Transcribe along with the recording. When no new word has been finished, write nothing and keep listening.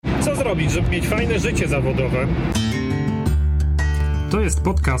Co zrobić, żeby mieć fajne życie zawodowe? To jest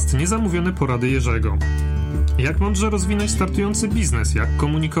podcast Niezamówione porady Jerzego. Jak mądrze rozwinąć startujący biznes, jak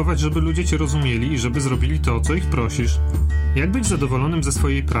komunikować, żeby ludzie cię rozumieli i żeby zrobili to, co ich prosisz. Jak być zadowolonym ze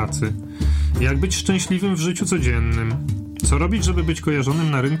swojej pracy. Jak być szczęśliwym w życiu codziennym. Co robić, żeby być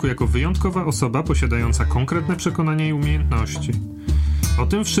kojarzonym na rynku jako wyjątkowa osoba posiadająca konkretne przekonania i umiejętności. O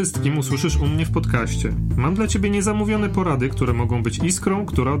tym wszystkim usłyszysz u mnie w podcaście. Mam dla ciebie niezamówione porady, które mogą być iskrą,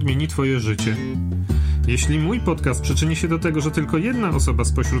 która odmieni twoje życie. Jeśli mój podcast przyczyni się do tego, że tylko jedna osoba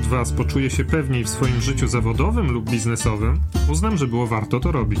spośród was poczuje się pewniej w swoim życiu zawodowym lub biznesowym, uznam, że było warto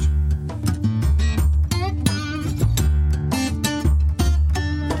to robić.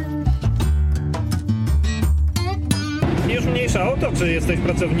 Już mniejsza o to, czy jesteś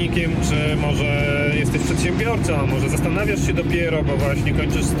pracownikiem, czy może jesteś przedsiębiorcą, a może zastanawiasz się dopiero, bo właśnie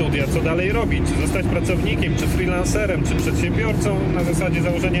kończysz studia, co dalej robić, czy zostać pracownikiem, czy freelancerem, czy przedsiębiorcą na zasadzie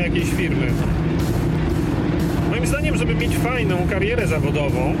założenia jakiejś firmy. Moim zdaniem, żeby mieć fajną karierę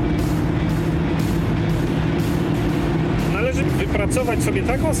zawodową, należy wypracować sobie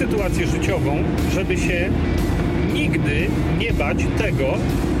taką sytuację życiową, żeby się nigdy nie bać tego,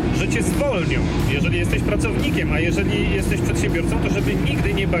 że cię zwolnią, jeżeli jesteś pracownikiem, a jeżeli jesteś przedsiębiorcą, to żeby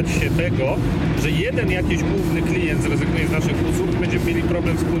nigdy nie bać się tego, że jeden jakiś główny klient zrezygnuje z naszych usług, będziemy mieli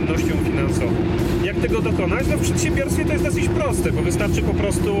problem z płynnością finansową. Jak tego dokonać? No w przedsiębiorstwie to jest dosyć proste, bo wystarczy po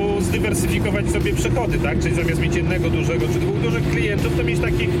prostu zdywersyfikować sobie przychody, tak? Czyli zamiast mieć jednego dużego czy dwóch dużych klientów, to mieć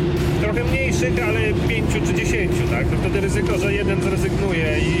takich trochę mniejszych, ale 5 czy 10, tak? No wtedy ryzyko, że jeden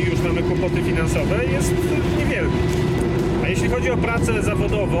zrezygnuje i już mamy kłopoty finansowe, jest niewielkie. A jeśli chodzi o pracę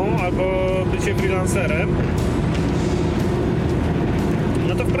zawodową albo bycie freelancerem,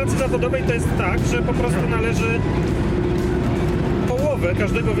 no to w pracy zawodowej to jest tak, że po prostu należy połowę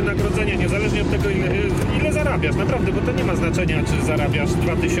każdego wynagrodzenia, niezależnie od tego ile zarabiasz, naprawdę, bo to nie ma znaczenia, czy zarabiasz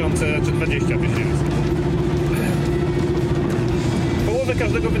 2000 czy 20 000. Połowę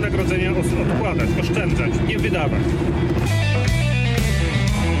każdego wynagrodzenia odkładać, oszczędzać, nie wydawać.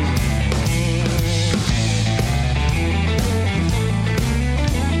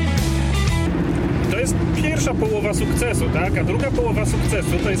 To jest pierwsza połowa sukcesu, tak? A druga połowa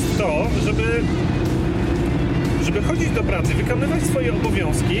sukcesu to jest to, żeby chodzić do pracy, wykonywać swoje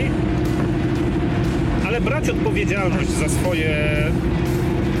obowiązki, ale brać odpowiedzialność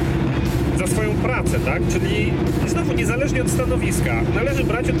za swoją pracę, tak? Czyli znowu niezależnie od stanowiska należy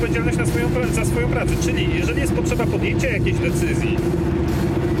brać odpowiedzialność za swoją pracę, czyli jeżeli jest potrzeba podjęcia jakiejś decyzji,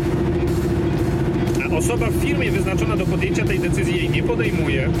 a osoba w firmie wyznaczona do podjęcia tej decyzji jej nie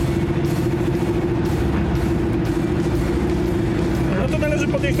podejmuje, no to należy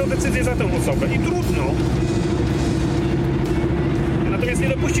podjąć tę decyzję za tę osobę i trudno. Natomiast nie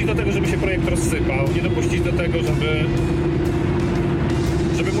dopuścić do tego, żeby się projekt rozsypał, nie dopuścić do tego,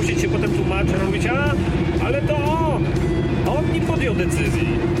 żeby musieć się potem tłumaczyć, mówić, ale to on nie podjął decyzji.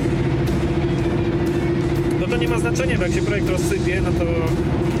 No to nie ma znaczenia, bo jak się projekt rozsypie, no to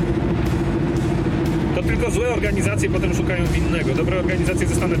tylko złe organizacje potem szukają winnego. Dobre organizacje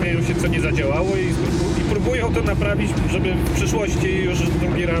zastanawiają się, co nie zadziałało i próbują to naprawić, żeby w przyszłości już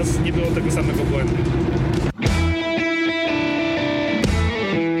drugi raz nie było tego samego błędu.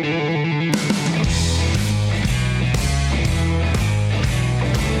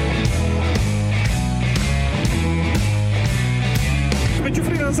 W byciu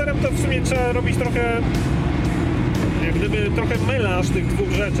freelancerem to w sumie trzeba robić trochę melanż tych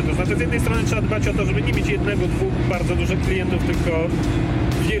dwóch rzeczy. To znaczy z jednej strony trzeba dbać o to, żeby nie mieć jednego, dwóch bardzo dużych klientów, tylko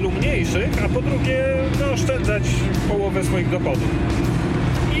wielu mniejszych, a po drugie oszczędzać połowę swoich dochodów.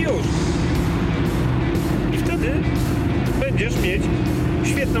 I już. I wtedy będziesz mieć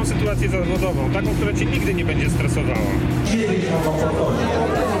świetną sytuację zawodową, taką, która cię nigdy nie będzie stresowała.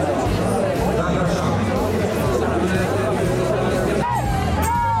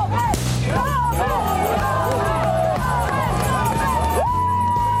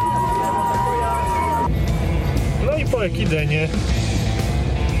 Po Ekidenie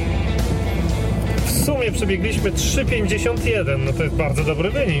w sumie przebiegliśmy 3,51, no to jest bardzo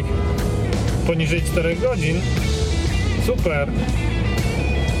dobry wynik, poniżej 4 godzin, super.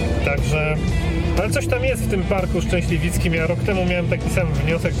 Także, ale coś tam jest w tym parku szczęśliwickim. Ja rok temu miałem taki sam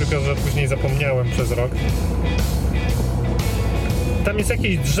wniosek, tylko że później zapomniałem przez rok. Tam jest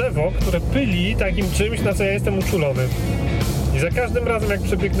jakieś drzewo, które pyli takim czymś, na co ja jestem uczulony. I za każdym razem jak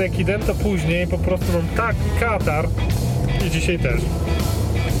przebiegnę Ekiden, to później po prostu mam taki katar. I dzisiaj też.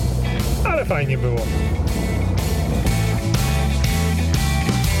 Ale fajnie było.